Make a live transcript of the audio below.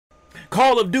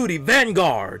Call of Duty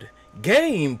Vanguard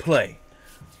gameplay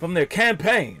from their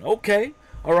campaign. Okay.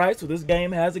 Alright, so this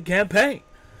game has a campaign.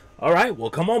 Alright, well,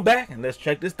 come on back and let's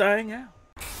check this thing out.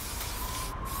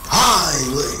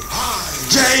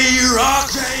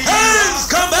 J-Rocc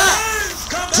has come back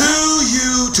to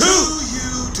YouTube.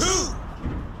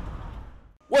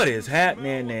 What is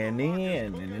happening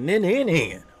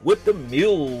with the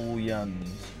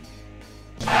millions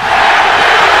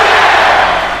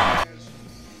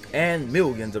and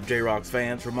millions of J-Rocc's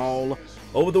fans from all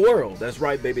over the world? That's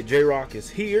right, baby. J-Rocc is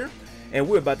here, and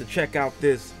we're about to check out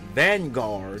this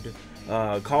Vanguard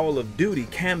Call of Duty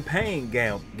campaign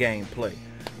gameplay.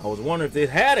 I was wondering if it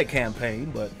had a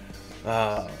campaign, but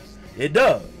it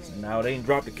does. Now they ain't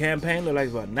dropped the campaign. Look like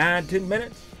it's about 9-10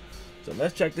 minutes. So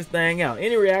let's check this thing out.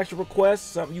 Any reaction requests,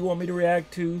 something you want me to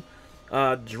react to,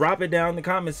 drop it down in the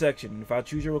comment section. If I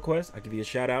choose your request, I'll give you a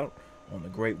shout out on the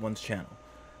Great Ones channel.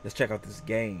 Let's check out this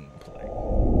gameplay.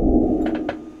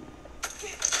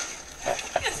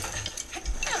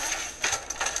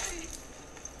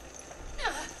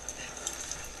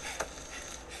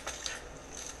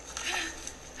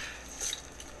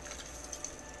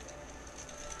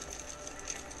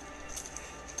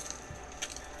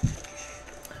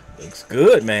 Looks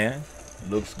good, man.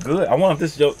 Looks good. I wonder if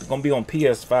this is gonna be on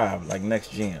PS5, like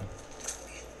next gen.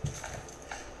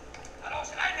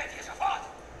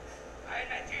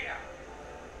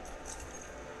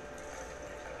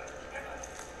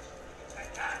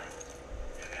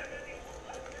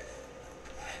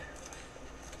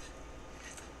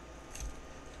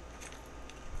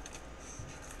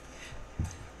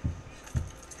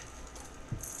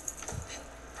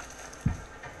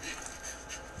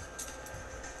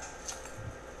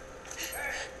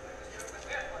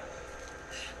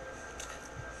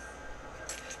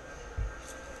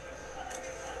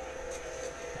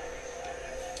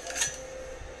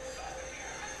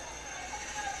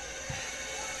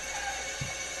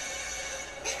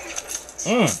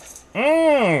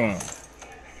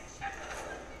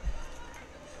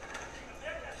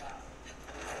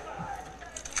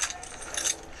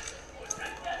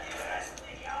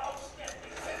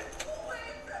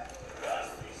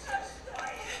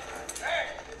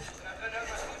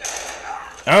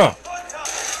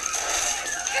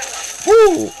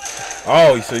 Woo!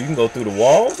 Oh, so you can go through the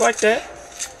walls like that?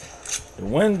 The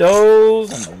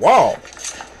windows and the wall.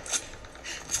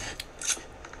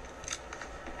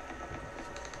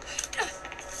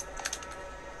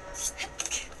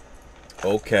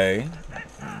 Okay.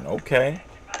 Okay.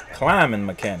 Climbing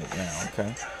mechanic now,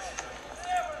 okay.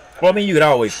 Well, I mean, you could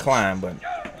always climb, but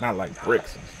not like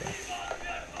bricks and stuff.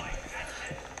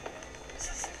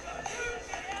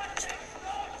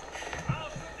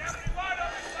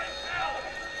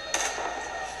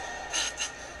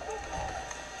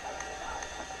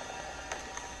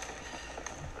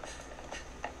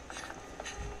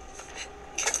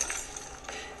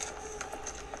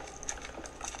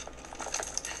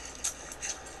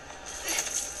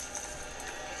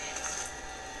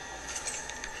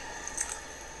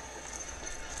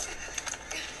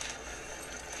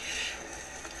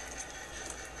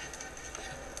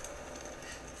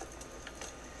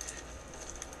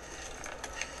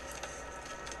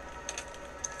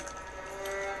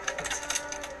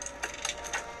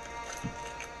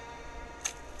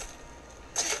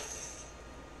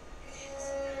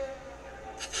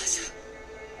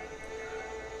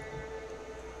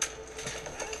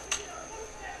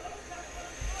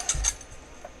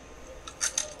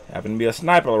 Happen to be a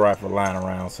sniper rifle lying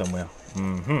around somewhere.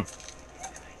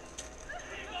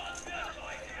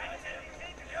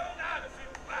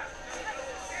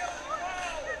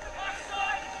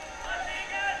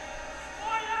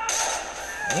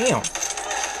 Damn.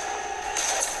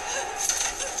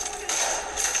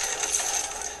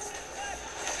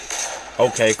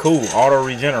 Okay, cool. Auto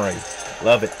regenerate.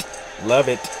 Love it. Love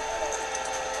it.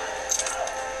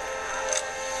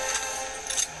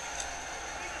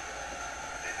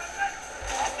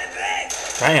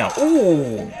 Damn.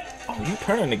 Ooh. Oh, you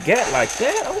turning the gat like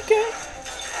that? Okay.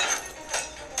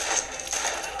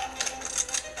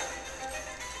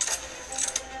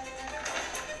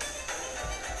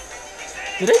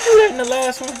 Did they do that in the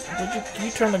last one? Did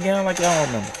you turn the gun like that? I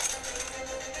don't remember.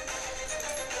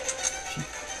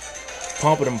 She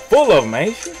pumping them full of them,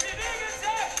 ain't she?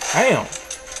 Damn.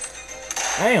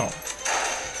 Damn.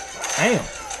 Damn.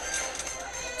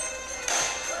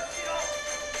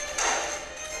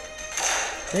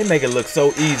 They make it look so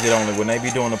easy, don't they, when they be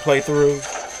doing the playthroughs?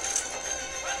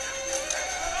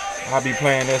 I be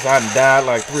playing this, I done died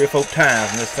like 3 or 4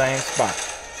 times in the same spot.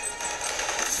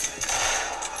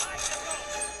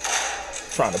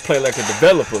 Trying to play like the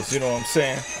developers, you know what I'm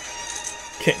saying?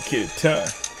 Can't get it done.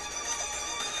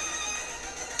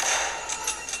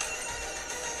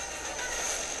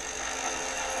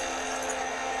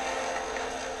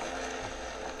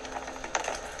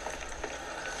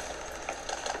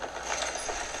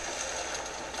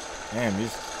 Damn,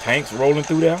 these tanks rolling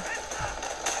through there.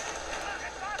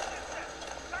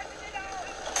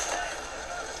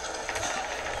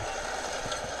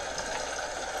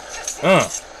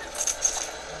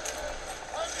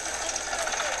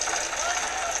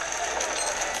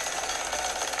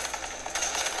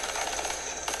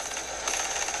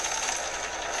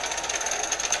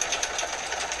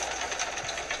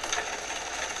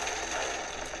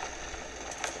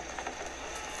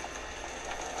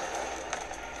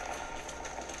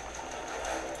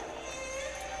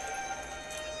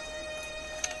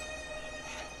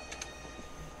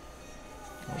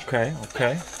 Okay,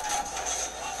 okay.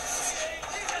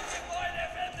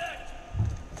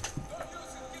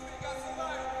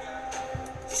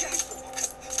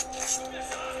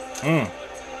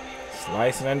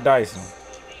 Slicing and dicing.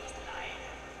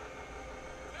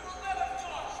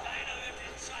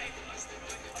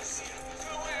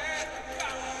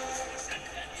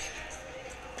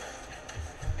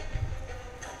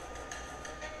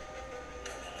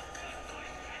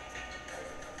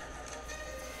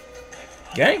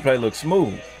 Gameplay looks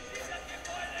smooth.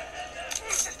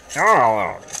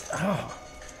 Oh,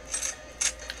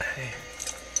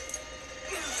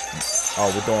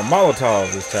 we're doing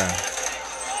Molotovs this time.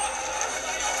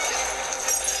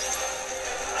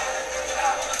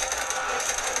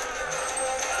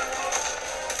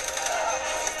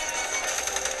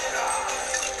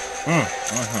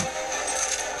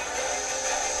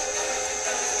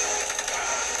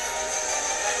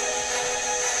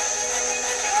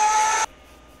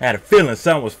 I had a feeling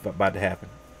something was about to happen.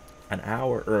 An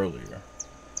hour earlier.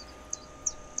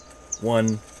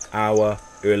 1 hour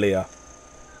earlier.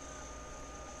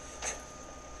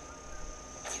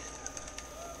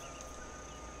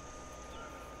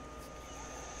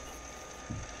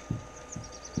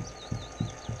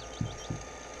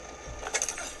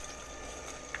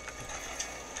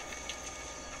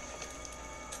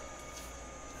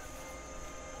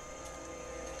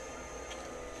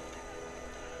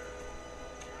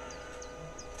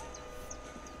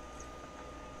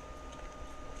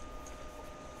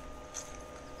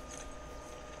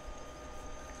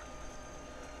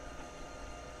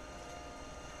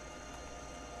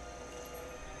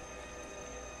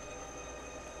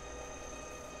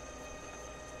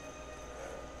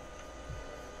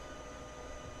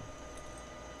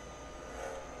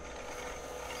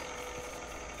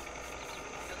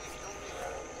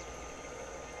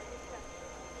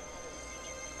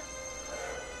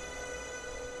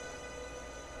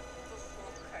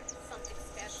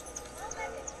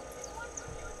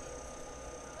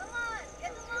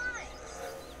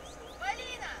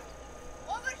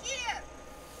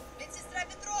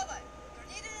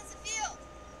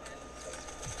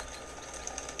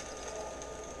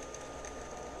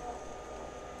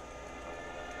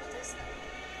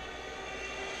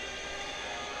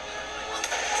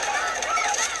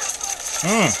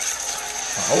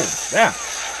 Oh, yeah.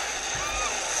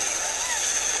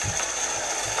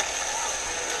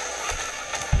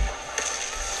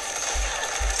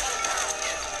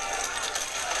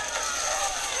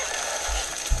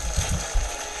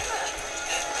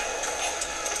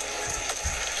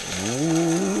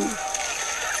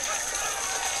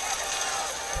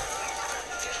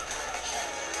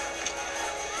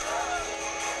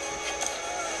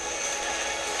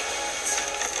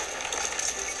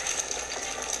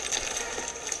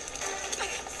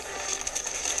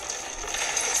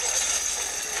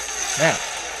 Yeah.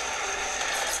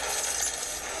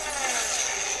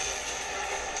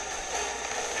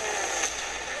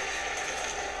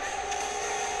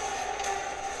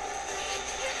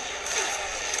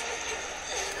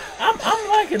 I'm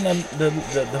liking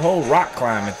the whole rock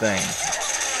climbing thing.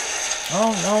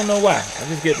 I don't know why. I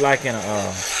just get like an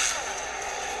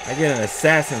I get an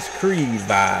Assassin's Creed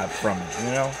vibe from it,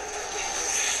 you know?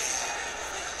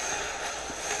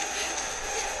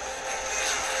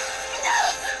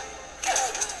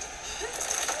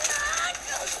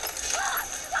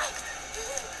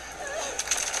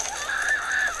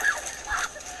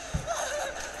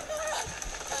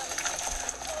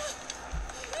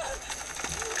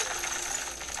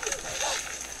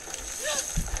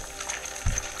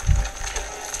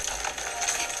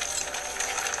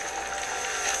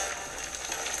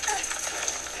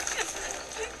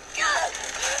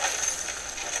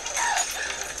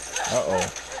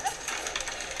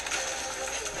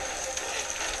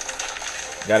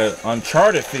 Got an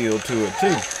Uncharted feel to it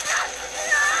too.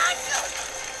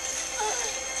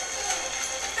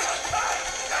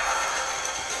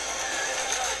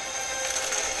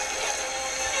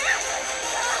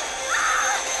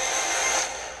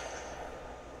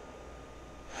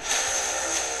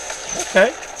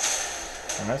 Okay.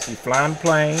 I see flying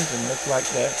planes and looks like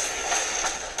that.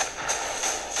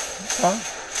 Okay.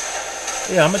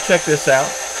 Yeah, I'm gonna check this out.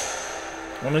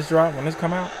 When this drop, when this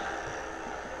come out.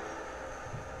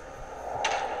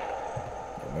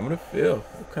 November the 5th.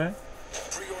 Okay.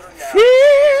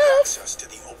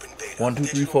 Fifth. 1, 2,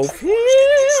 3, 4.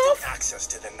 Fifth. Access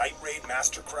to the Night Raid,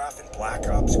 Mastercraft, and Black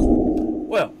Ops.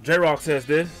 Well, J-Rocc says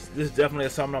this is definitely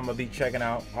something I'm gonna be checking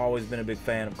out. Always been a big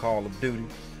fan of Call of Duty.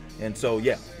 And so,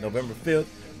 yeah, November 5th, we're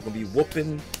going to be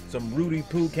whooping some Rudy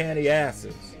Poo Candy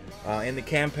asses in the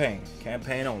campaign.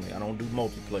 Campaign only. I don't do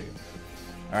multiplayer.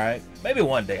 All right? Maybe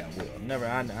one day I will.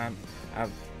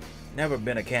 I've never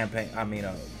been a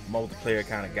multiplayer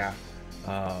kind of guy.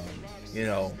 You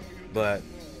know, but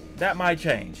that might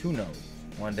change. Who knows?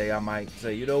 One day I might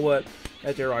say, you know what?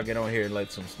 Let J-Rocc get on here and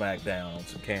let some smack down on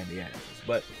some candy asses.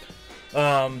 But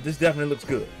this definitely looks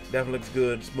good. Definitely looks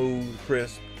good. Smooth,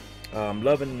 crisp.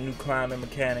 Loving the new climbing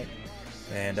mechanic,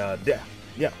 and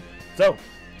yeah. So,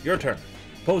 your turn.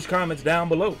 Post comments down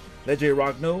below. Let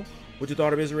J-Rocc know what you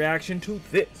thought of his reaction to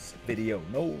this video.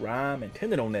 No rhyme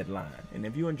intended on that line. And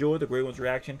if you enjoyed the Great One's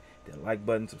reaction, then like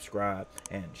button, subscribe,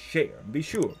 and share. And be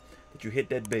sure that you hit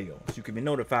that bell so you can be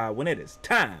notified when it is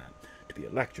time to be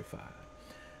electrified.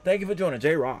 Thank you for joining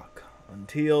J-Rocc.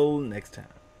 Until next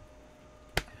time.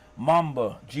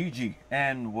 Mamba, Gigi,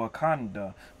 and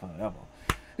Wakanda forever.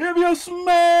 If you smell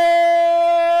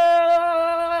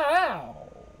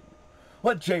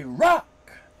what J-Rocc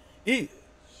is.